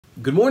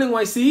Good morning,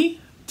 YC.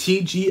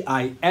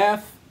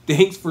 TGIF.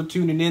 Thanks for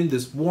tuning in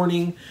this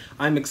morning.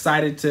 I'm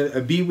excited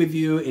to be with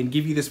you and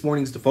give you this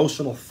morning's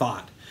devotional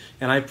thought.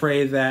 And I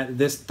pray that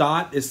this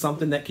thought is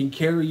something that can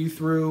carry you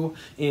through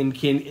and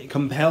can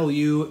compel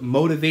you,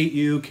 motivate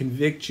you,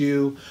 convict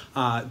you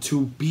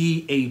to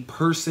be a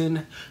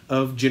person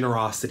of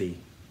generosity,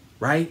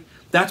 right?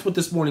 That's what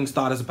this morning's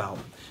thought is about,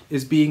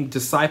 is being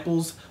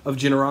disciples of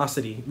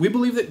generosity. We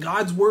believe that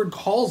God's word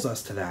calls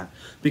us to that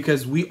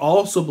because we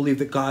also believe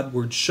that God's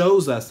word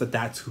shows us that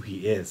that's who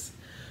he is.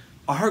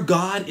 Our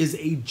God is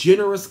a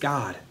generous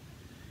God.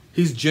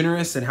 He's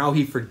generous in how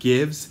he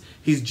forgives.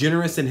 He's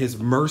generous in his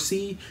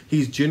mercy.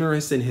 He's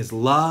generous in his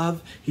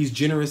love. He's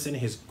generous in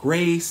his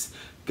grace.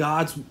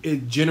 God's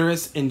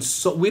generous, and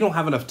so we don't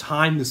have enough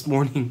time this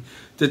morning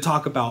to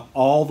talk about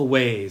all the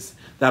ways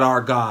that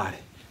our God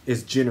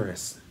is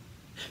generous.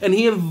 And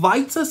he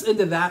invites us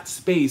into that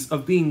space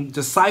of being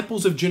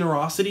disciples of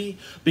generosity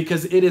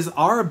because it is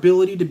our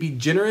ability to be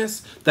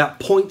generous that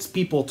points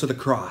people to the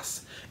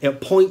cross. It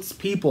points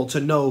people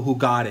to know who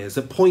God is.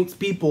 It points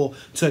people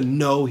to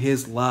know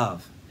his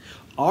love.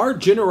 Our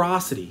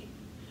generosity,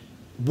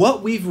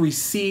 what we've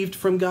received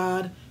from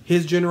God,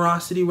 his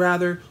generosity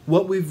rather,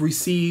 what we've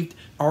received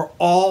are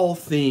all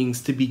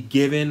things to be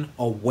given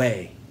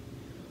away.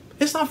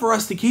 It's not for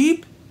us to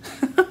keep.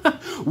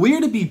 We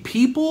are to be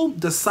people,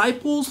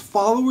 disciples,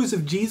 followers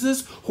of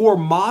Jesus who are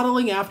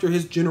modeling after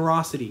his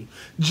generosity.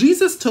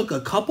 Jesus took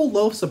a couple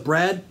loaves of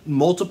bread,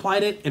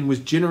 multiplied it, and was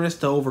generous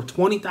to over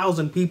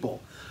 20,000 people.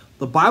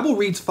 The Bible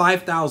reads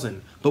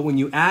 5,000, but when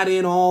you add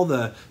in all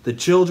the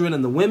children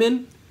and the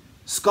women,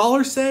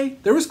 scholars say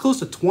there was close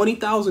to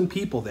 20,000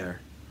 people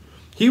there.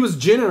 He was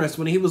generous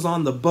when he was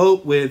on the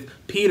boat with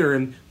Peter,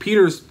 and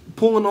Peter's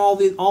pulling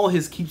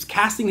keeps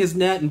casting his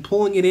net and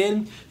pulling it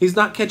in. He's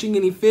not catching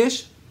any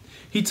fish.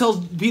 He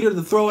tells Peter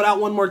to throw it out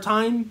one more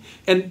time,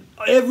 and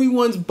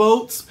everyone's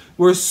boats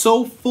were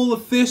so full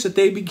of fish that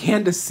they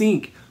began to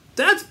sink.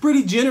 That's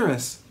pretty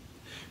generous.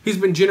 He's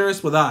been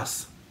generous with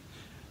us.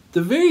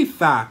 The very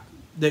fact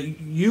that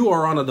you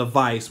are on a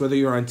device, whether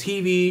you're on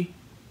TV,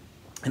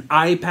 an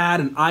iPad,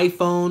 an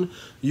iPhone,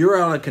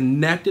 you're on a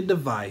connected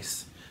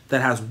device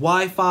that has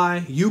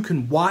Wi-Fi, you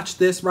can watch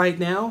this right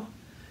now,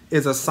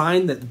 is a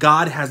sign that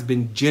God has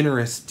been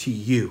generous to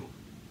you.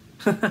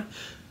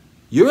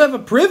 You have a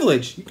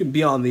privilege. You can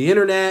be on the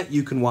internet,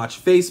 you can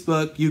watch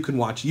Facebook, you can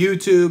watch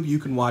YouTube, you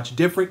can watch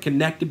different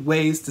connected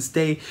ways to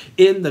stay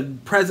in the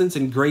presence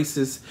and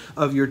graces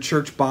of your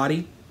church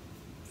body.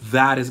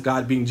 That is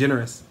God being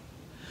generous.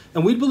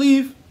 And we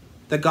believe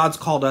that God's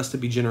called us to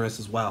be generous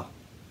as well.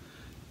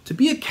 To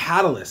be a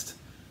catalyst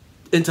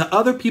into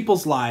other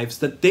people's lives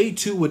that they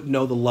too would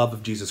know the love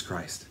of Jesus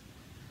Christ.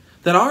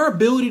 That our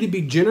ability to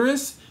be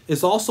generous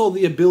is also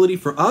the ability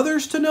for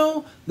others to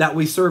know that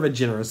we serve a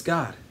generous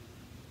God.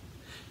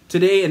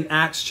 Today in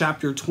Acts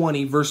chapter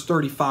 20, verse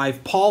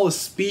 35, Paul is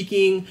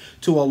speaking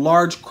to a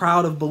large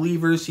crowd of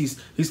believers.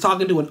 He's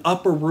talking to an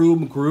upper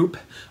room group.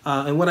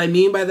 And what I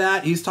mean by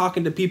that, he's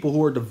talking to people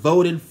who are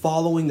devoted,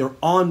 following, they're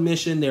on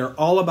mission. They're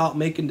all about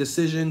making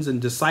decisions and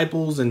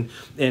disciples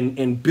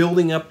and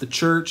building up the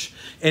church.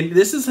 And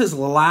this is his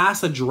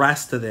last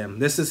address to them.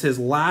 This is his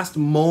last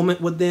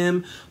moment with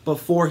them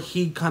before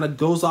he kind of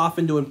goes off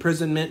into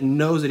imprisonment and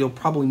knows that he'll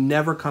probably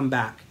never come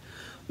back.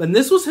 And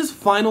this was his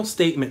final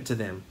statement to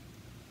them.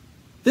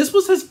 This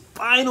was his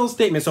final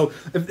statement. So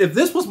if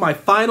this was my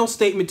final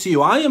statement to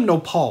you, I am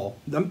no Paul.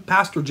 I'm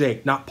Pastor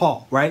Jake, not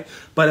Paul, right?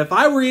 But if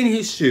I were in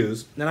his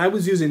shoes and I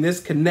was using this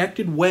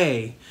connected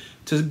way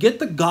to get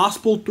the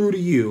gospel through to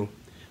you,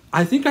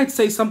 I think I'd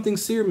say something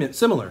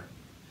similar.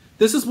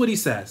 This is what he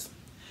says.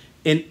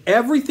 In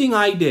everything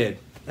I did,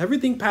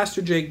 everything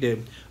Pastor Jake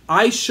did,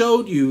 I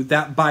showed you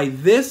that by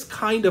this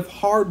kind of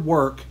hard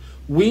work,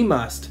 we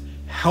must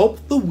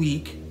help the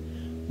weak,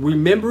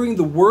 remembering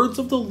the words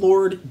of the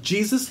Lord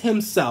Jesus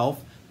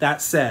himself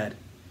that said,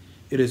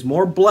 "It is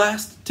more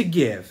blessed to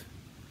give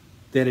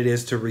than it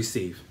is to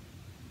receive."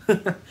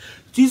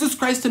 Jesus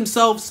Christ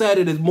himself said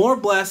it is more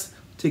blessed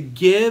to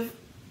give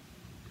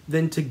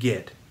than to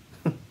get.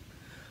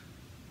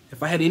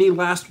 If I had any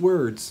last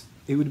words,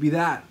 it would be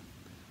that.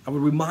 I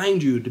would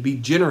remind you to be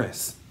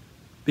generous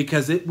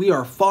because we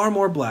are far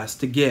more blessed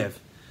to give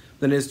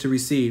than it is to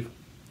receive.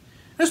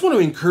 I just want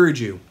to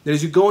encourage you that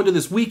as you go into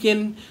this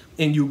weekend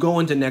and you go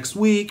into next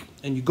week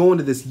and you go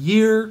into this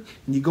year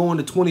and you go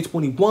into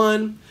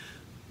 2021,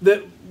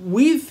 that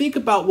we think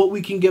about what we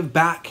can give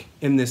back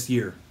in this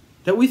year,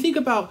 that we think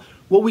about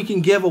what we can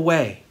give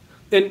away.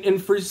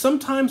 And for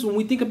sometimes when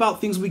we think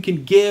about things we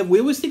can give, we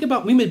always think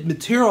about, we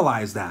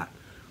materialize that.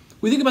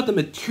 We think about the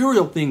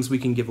material things we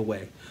can give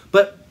away.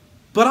 But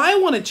I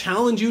want to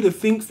challenge you to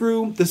think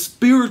through the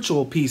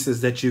spiritual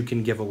pieces that you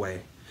can give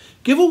away.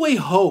 Give away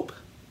hope.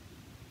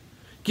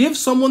 Give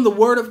someone the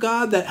word of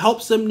God that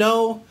helps them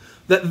know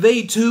that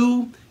they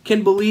too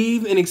can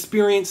believe and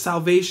experience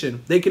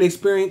salvation. They can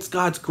experience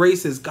God's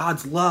graces,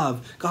 God's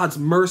love, God's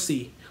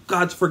mercy,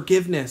 God's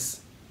forgiveness.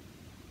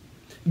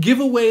 Give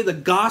away the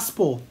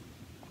gospel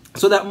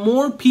so that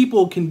more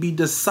people can be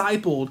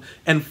discipled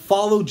and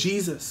follow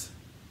Jesus.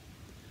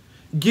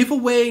 Give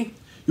away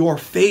your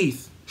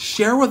faith.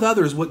 Share with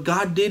others what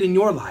God did in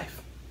your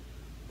life.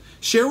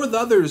 Share with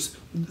others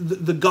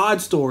the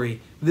God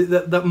story,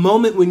 the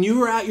moment when you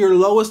were at your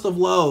lowest of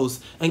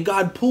lows and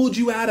God pulled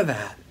you out of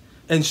that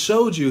and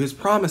showed you his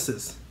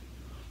promises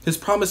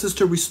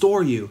to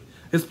restore you,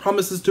 his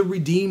promises to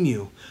redeem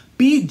you.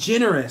 Be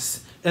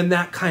generous in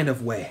that kind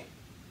of way.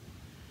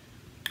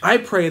 I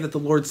pray that the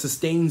Lord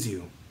sustains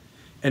you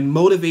and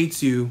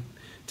motivates you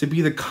to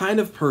be the kind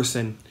of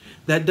person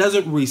that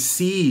doesn't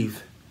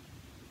receive,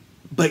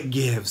 but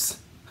gives.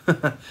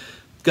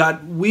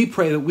 God, we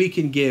pray that we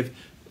can give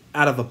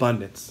out of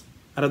abundance,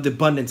 out of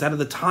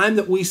the time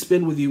that we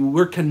spend with you.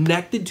 We're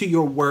connected to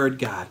your word,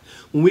 God.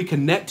 When we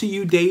connect to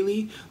you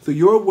daily through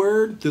your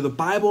word, through the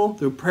Bible,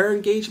 through prayer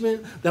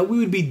engagement, that we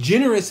would be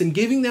generous in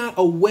giving that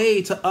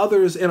away to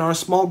others in our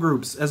small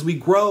groups as we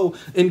grow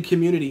in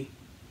community.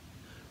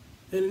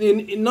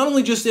 And not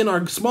only just in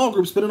our small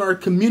groups, but in our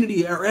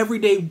community, our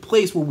everyday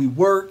place where we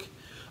work,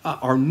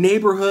 our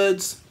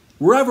neighborhoods,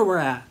 wherever we're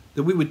at,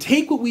 that we would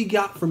take what we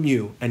got from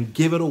you and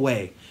give it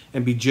away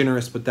and be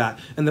generous with that.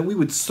 And that we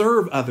would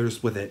serve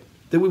others with it.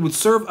 That we would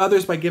serve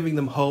others by giving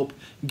them hope,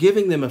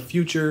 giving them a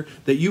future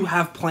that you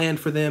have planned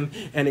for them,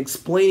 and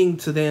explaining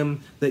to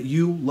them that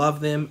you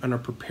love them and are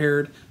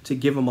prepared to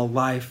give them a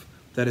life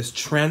that is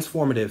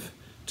transformative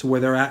to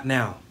where they're at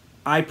now.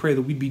 I pray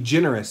that we'd be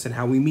generous in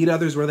how we meet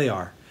others where they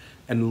are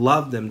and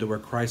love them to where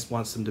Christ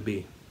wants them to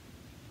be.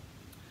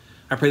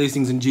 I pray these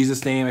things in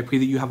Jesus' name. I pray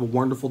that you have a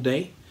wonderful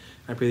day.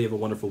 I pray that you have a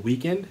wonderful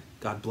weekend.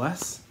 God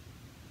bless.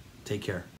 Take care.